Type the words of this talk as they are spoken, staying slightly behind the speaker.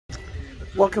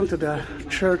Welcome to the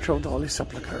Church of the Holy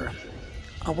Sepulchre.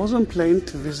 I wasn't planning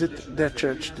to visit their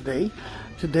church today.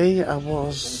 Today I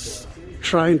was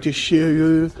trying to show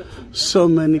you so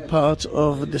many parts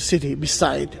of the city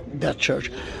beside their church.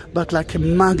 But like a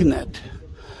magnet,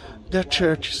 their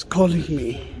church is calling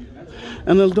me.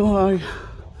 And although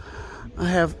I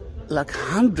have like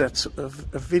hundreds of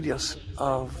videos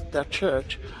of their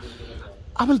church,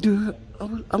 I'm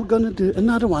going to do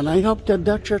another one. I hope that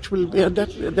that church will be,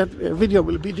 that video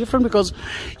will be different, because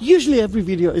usually every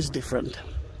video is different.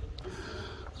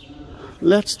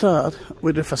 Let's start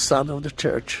with the facade of the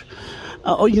church.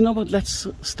 You know what? Let's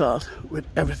start with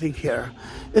everything here.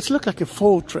 It looks like a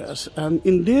fortress, and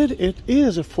indeed it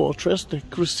is a fortress. The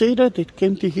Crusader that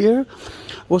came to here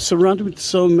was surrounded with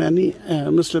so many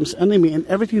Muslims' enemy, and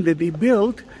everything that they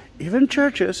built, even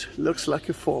churches, looks like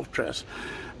a fortress.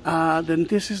 Then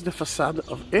this is the facade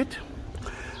of it.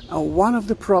 One of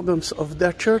the problems of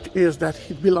their church is that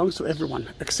it belongs to everyone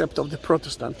except of the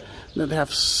Protestant. They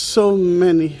have so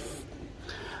many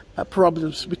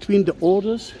problems between the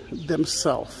orders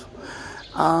themselves.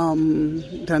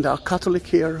 Then there are Catholic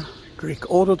here, Greek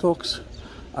Orthodox,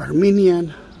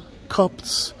 Armenian,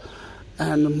 Copts,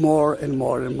 and more and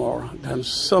more and more. There's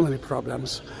so many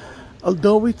problems.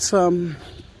 Although it's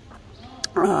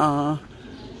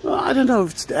I don't know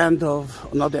if it's the end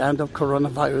of, not the end of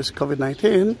coronavirus,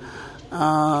 COVID-19.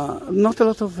 Not a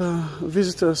lot of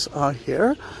visitors are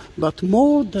here, but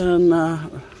more than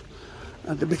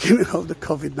at the beginning of the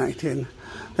COVID-19.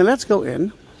 Then let's go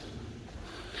in.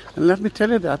 And let me tell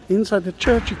you that inside the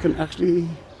church you can actually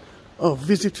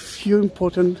visit few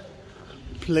important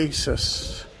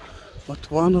places.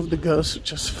 But one of the girls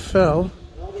just fell,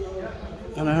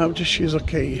 and I hope that she's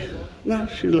okay. No,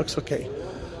 she looks okay.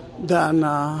 Then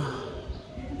right,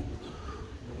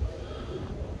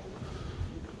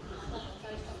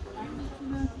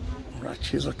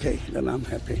 she's okay, then I'm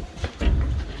happy.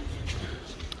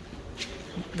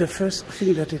 The first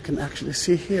thing that you can actually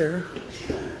see here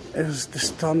is the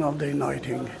stone of the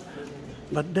anointing.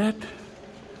 But that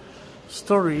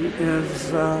story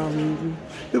is,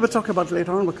 we will talk about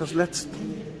later on, because let's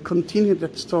continue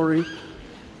that story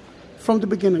from the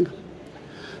beginning.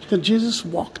 That Jesus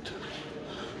walked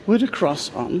with a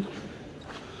cross on,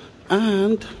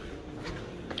 and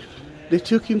they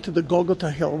took him to the Golgotha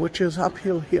hill, which is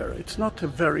uphill here. It's not a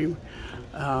very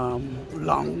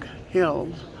long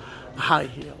hill, high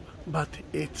hill, but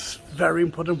it's very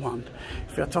important one.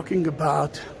 If you're talking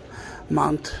about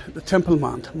the Temple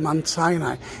Mount, Mount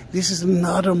Sinai, this is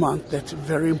another mount that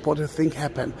very important thing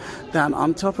happened. Then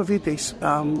on top of it, they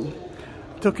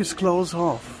took his clothes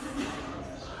off.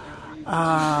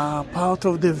 Part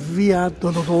of the Via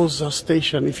Dolorosa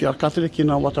station. If you're Catholic, you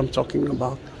know what I'm talking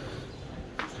about.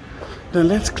 Then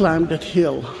let's climb that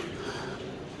hill.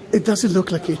 It doesn't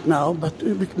look like it now, but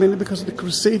mainly because the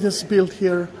Crusaders built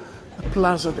here a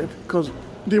plaza, because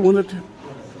they wanted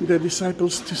the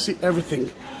disciples to see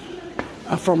everything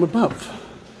from above.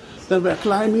 Then we're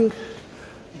climbing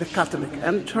the Catholic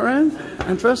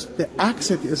entrance. The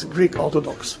exit is Greek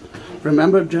Orthodox.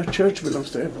 Remember, the church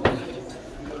belongs to everyone.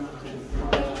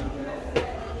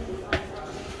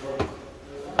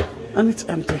 And it's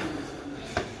empty.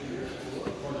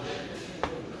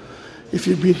 If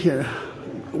you've been here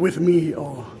with me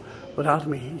or without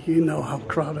me, you know how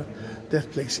crowded that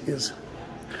place is.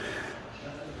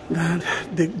 Then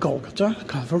the Golgotha,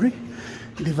 Calvary,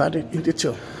 divided into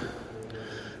two.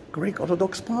 Greek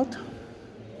Orthodox part,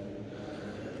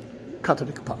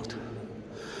 Catholic part.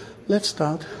 Let's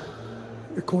start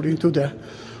according to the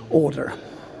order.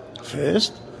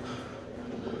 First,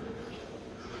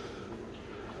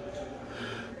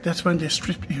 that's when they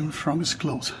stripped him from his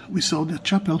clothes. We saw the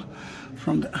chapel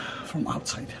from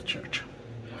outside the church.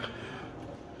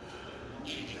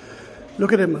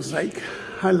 Look at the mosaic.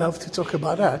 I love to talk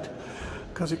about that,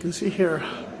 because you can see here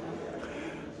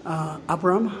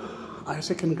Abraham,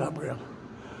 Isaac, and Gabriel.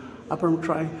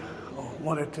 Abraham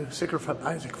wanted to sacrifice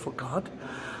Isaac for God.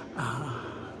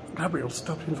 Gabriel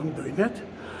stopped him from doing it,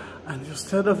 and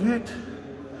instead of it,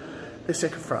 they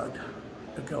sacrificed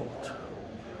a goat,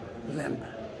 lamb.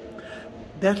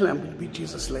 That lamb will be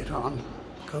Jesus later on,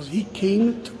 because he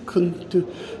came to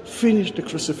finish the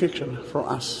crucifixion for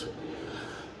us.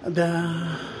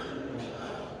 The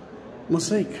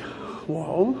mosaic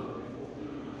wall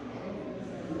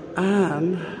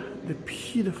and the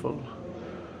beautiful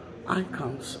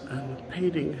icons and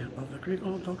painting of the Greek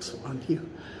Orthodox on here,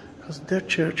 because their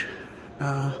church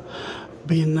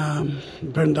been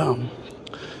burned down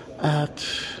at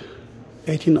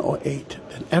 1808.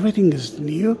 And everything is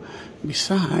new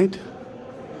beside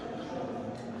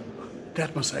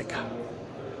that mosaic.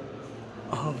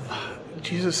 of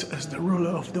Jesus as the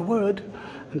ruler of the world,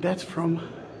 and that's from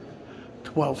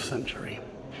 12th century.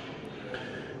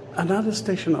 Another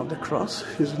station of the cross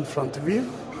is in front of you.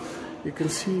 You can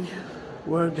see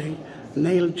where they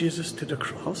nailed Jesus to the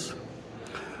cross.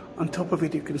 On top of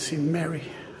it you can see Mary,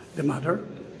 the mother,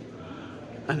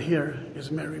 and here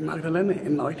is Mary Magdalene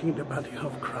anointing the body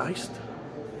of Christ.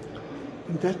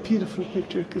 In that beautiful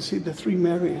picture you can see the three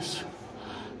Marys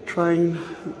trying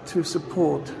to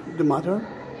support the mother,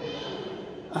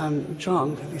 and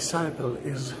John, the disciple,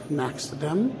 is next to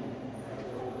them.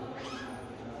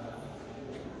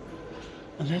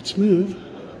 And let's move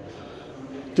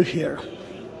to here.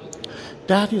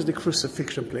 That is the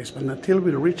crucifixion place, but until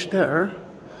we reach there,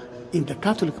 in the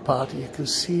Catholic part, you can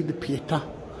see the Pietà.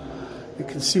 You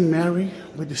can see Mary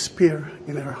with the spear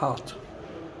in her heart.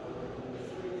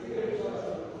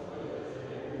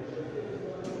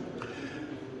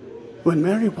 When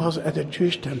Mary was at the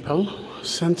Jewish temple,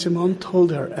 Saint Simon told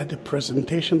her at the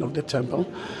presentation of the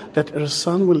temple that her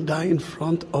son will die in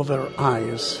front of her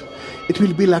eyes. It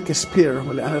will be like a spear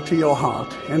will enter to your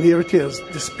heart. And here it is,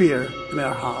 the spear in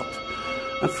her heart.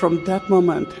 And from that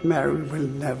moment, Mary will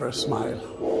never smile.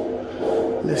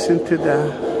 Listen to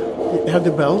you hear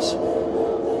the bells.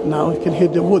 Now you can hear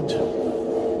the wood.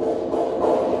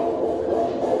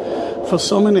 For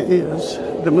so many years,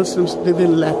 the Muslims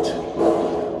didn't let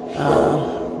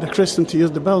the Christians to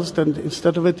use the bells. Then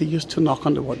instead of it, they used to knock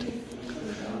on the wood.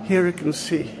 Here you can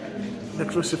see the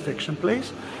crucifixion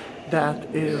place.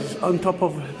 That is on top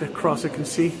of the cross. You can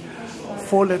see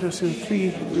 4 letters in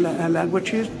 3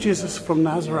 languages. Jesus from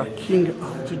Nazareth, King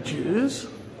of the Jews.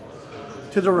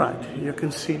 To the right, you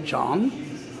can see John.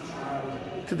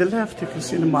 To the left, you can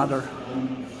see the mother.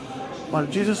 While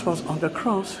Jesus was on the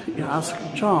cross, he asked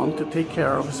John to take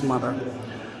care of his mother.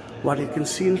 What you can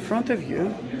see in front of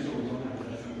you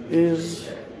is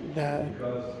the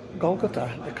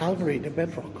Golgotha, the Calvary, the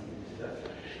bedrock.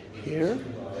 Here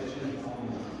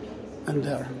and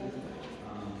there.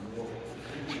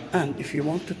 And if you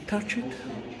want to touch it,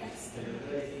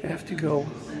 you have to go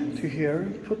to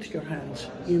here, put your hands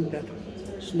in that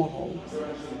small hole,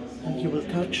 and you will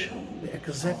touch the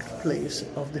exact place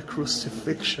of the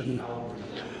crucifixion.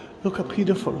 Look how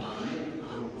beautiful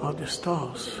are the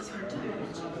stars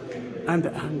and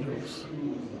the angels.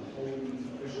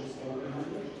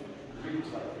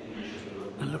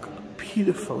 And look how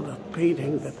beautiful that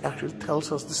painting that actually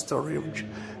tells us the story of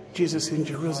Jesus in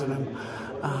Jerusalem,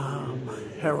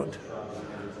 Herod,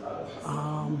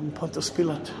 Pontius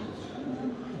Pilate,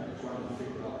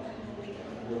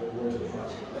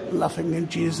 laughing at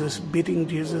Jesus, beating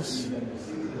Jesus.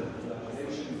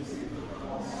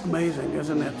 Amazing,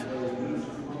 isn't it?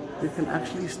 You can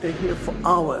actually stay here for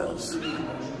hours.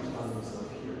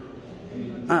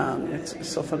 And it's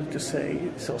so funny to say,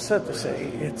 so sad to say,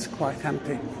 it's quite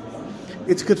empty.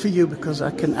 It's good for you because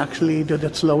I can actually do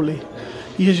that slowly.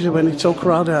 Usually when it's so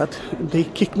crowded, they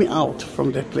kick me out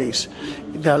from that place.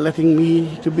 They're letting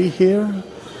me to be here,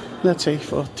 let's say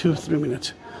for 2-3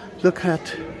 minutes. Look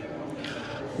at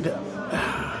the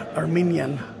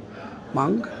Armenian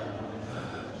monk.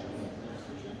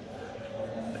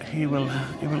 He will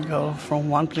go from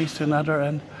one place to another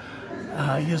and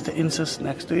use the incense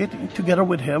next to it, together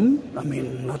with him. I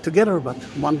mean, not together, but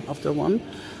one after one.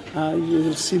 You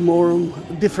will see more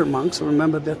different monks.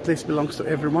 Remember, that place belongs to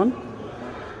everyone.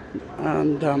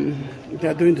 And they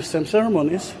are doing the same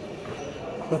ceremonies,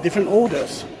 but different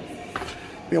orders.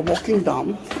 We are walking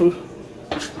down through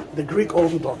the Greek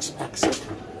Orthodox exit.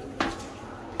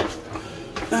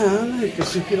 And you can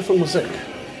see beautiful mosaic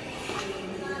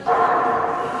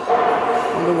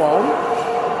on the wall.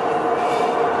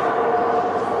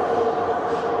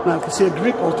 Now you can see a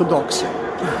Greek Orthodox. I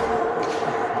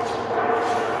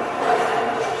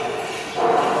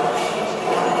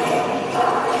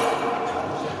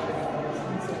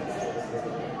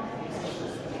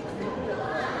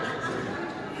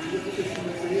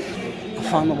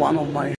found one of my